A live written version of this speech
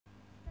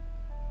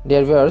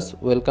Dear viewers,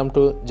 welcome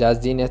to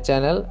Just Genius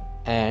channel,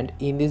 and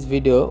in this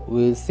video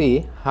we will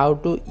see how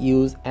to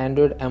use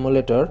Android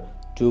emulator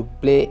to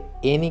play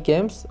any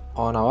games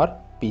on our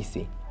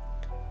PC.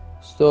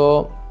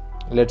 So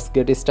let's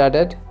get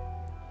started.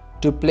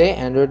 To play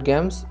Android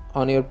games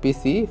on your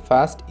PC,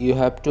 first you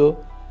have to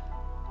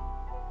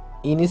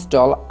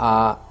install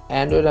a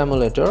Android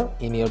emulator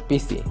in your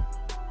PC.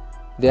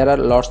 There are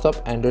lots of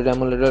Android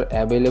emulator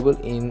available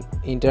in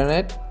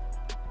internet.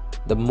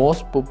 The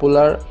most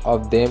popular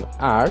of them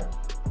are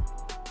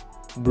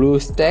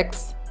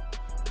Bluestacks,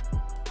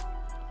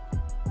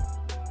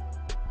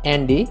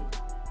 Andy,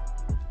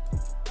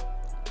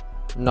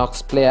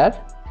 Nox Player,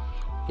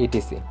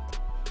 etc.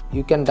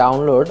 You can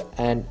download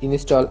and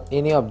install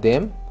any of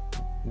them.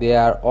 They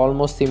are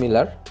almost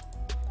similar,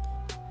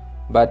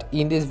 but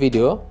in this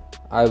video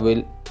I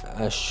will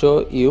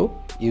show you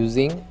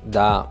using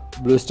the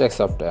Bluestacks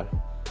software.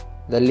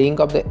 The link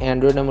of the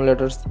Android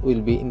emulators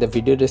will be in the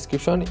video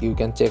description. You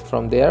can check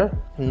from there.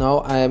 Now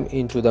I am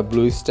into the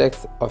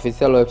Bluestacks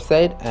official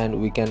website,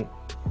 and we can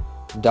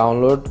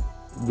download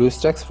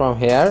Bluestacks from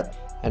here,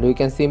 and we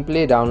can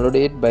simply download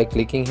it by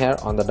clicking here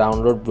on the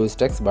download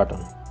Bluestacks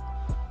button.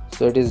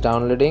 So it is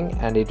downloading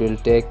and it will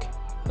take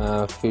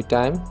a few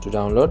time to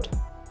download.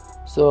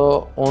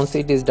 So once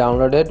it is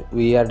downloaded,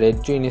 we are ready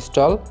to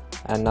install,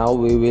 and now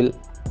we will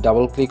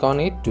double click on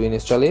it to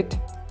install it.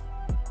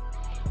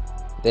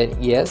 Then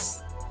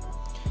yes,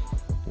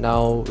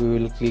 now we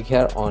will click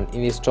here on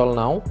install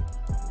now,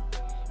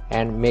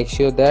 and make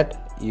sure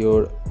that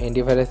your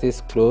antivirus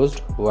is closed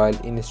while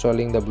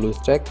installing the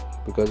Bluestacks,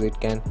 because it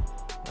can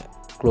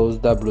close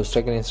the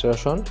Bluestacks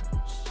installation.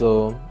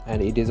 So,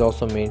 and it is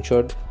also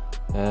mentioned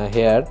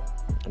here,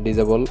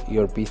 disable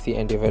your PC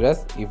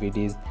antivirus if it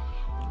is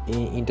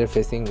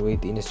interfacing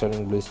with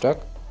installing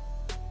Bluestacks.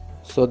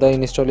 So the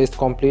install is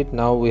complete.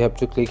 Now we have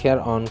to click here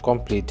on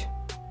complete.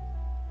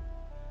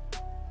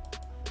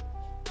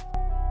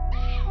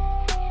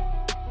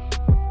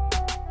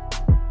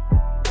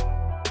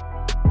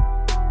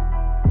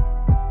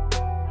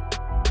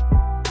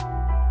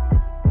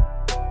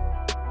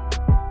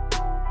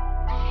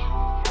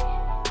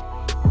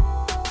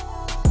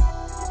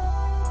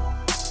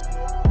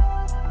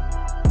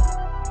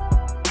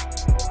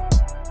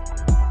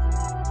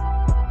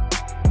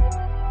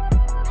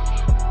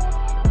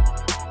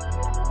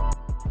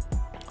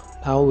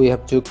 Now we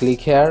have to click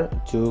here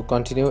to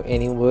continue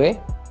anyway,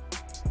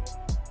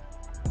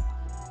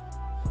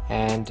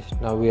 and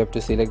now we have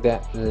to select the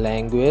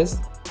language,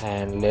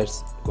 and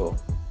let's go.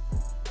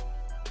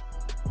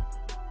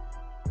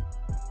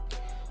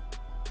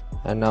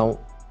 And now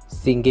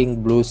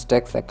syncing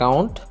Bluestacks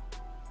account.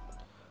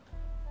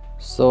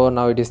 So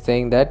now it is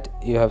saying that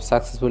you have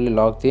successfully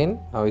logged in.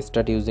 Now we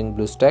start using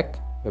Bluestacks.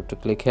 We have to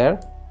click here,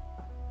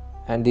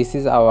 and this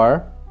is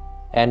our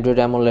Android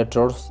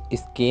emulator's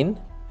skin,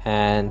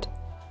 and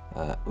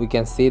we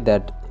can see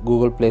that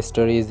Google Play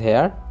Store is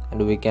here,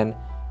 and we can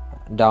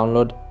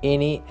download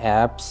any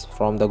apps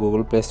from the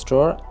Google Play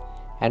Store,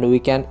 and we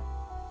can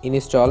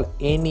install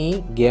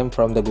any game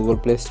from the Google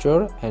Play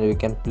Store, and we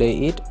can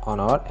play it on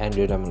our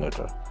Android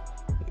emulator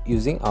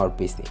using our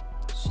PC.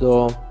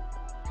 So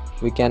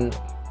we can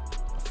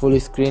full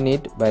screen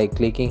it by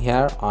clicking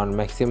here on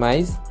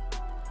maximize,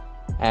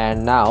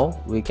 and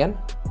now we can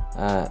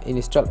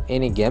install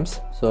any games.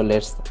 So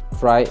let's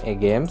try a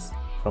games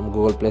from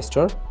Google Play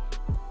Store.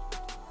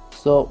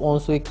 So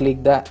once we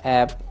click the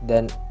app,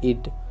 then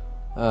it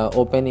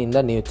open in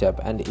the new tab,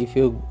 and if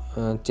you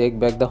check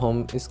back the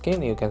home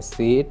screen, you can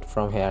see it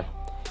from here,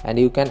 and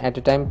you can at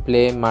a time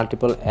play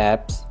multiple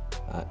apps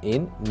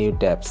in new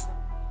tabs.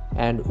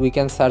 And we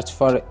can search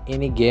for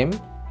any game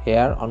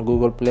here on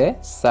Google Play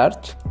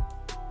search.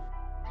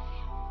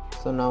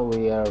 So now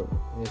we are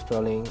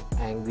installing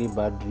Angry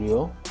Bird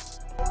Rio.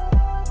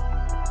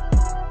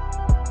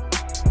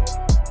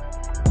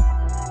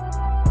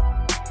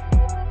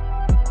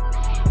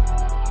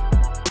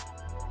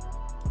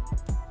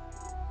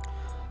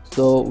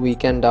 So we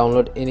can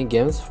download any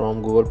games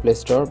from Google Play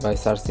Store by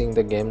searching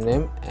the game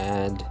name,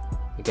 and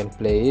we can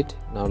play it.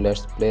 Now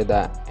let's play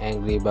the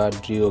Angry Bird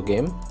Rio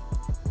game,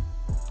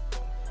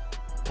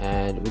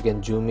 and we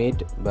can zoom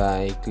it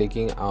by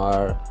clicking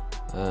our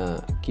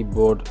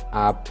keyboard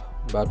up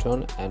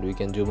button, and we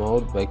can zoom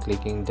out by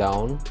clicking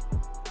down.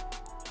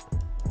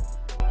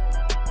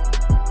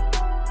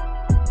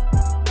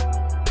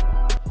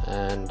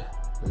 And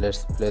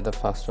let's play the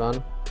first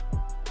one,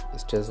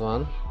 stage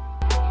 1.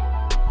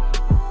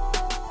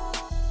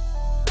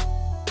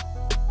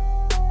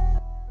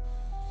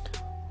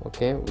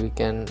 Okay, we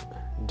can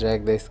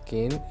drag the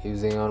skin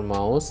using our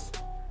mouse,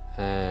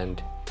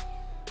 and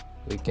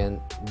we can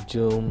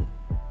zoom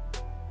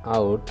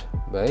out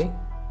by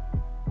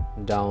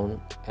down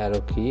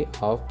arrow key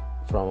off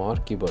from our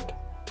keyboard.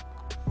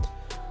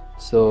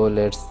 So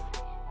let's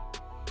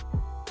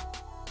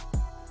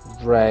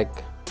drag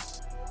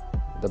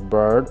the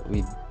bird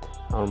with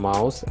our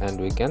mouse, and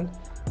we can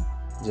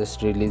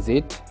just release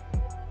it,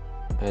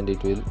 and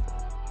it will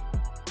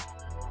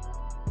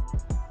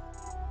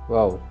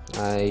Wow,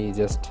 I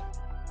just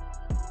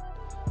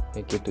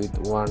make it with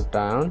one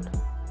turn.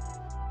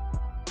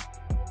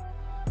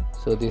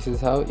 So this is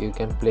how you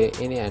can play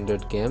any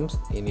Android games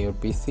in your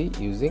PC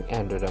using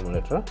Android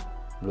Emulator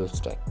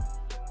Bluestacks.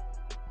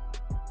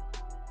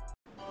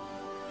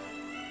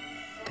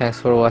 Thanks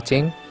for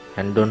watching,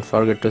 and don't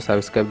forget to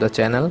subscribe the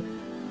channel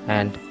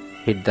and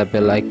hit the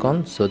bell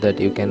icon so that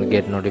you can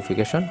get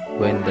notification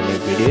when the new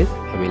video is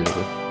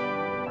available.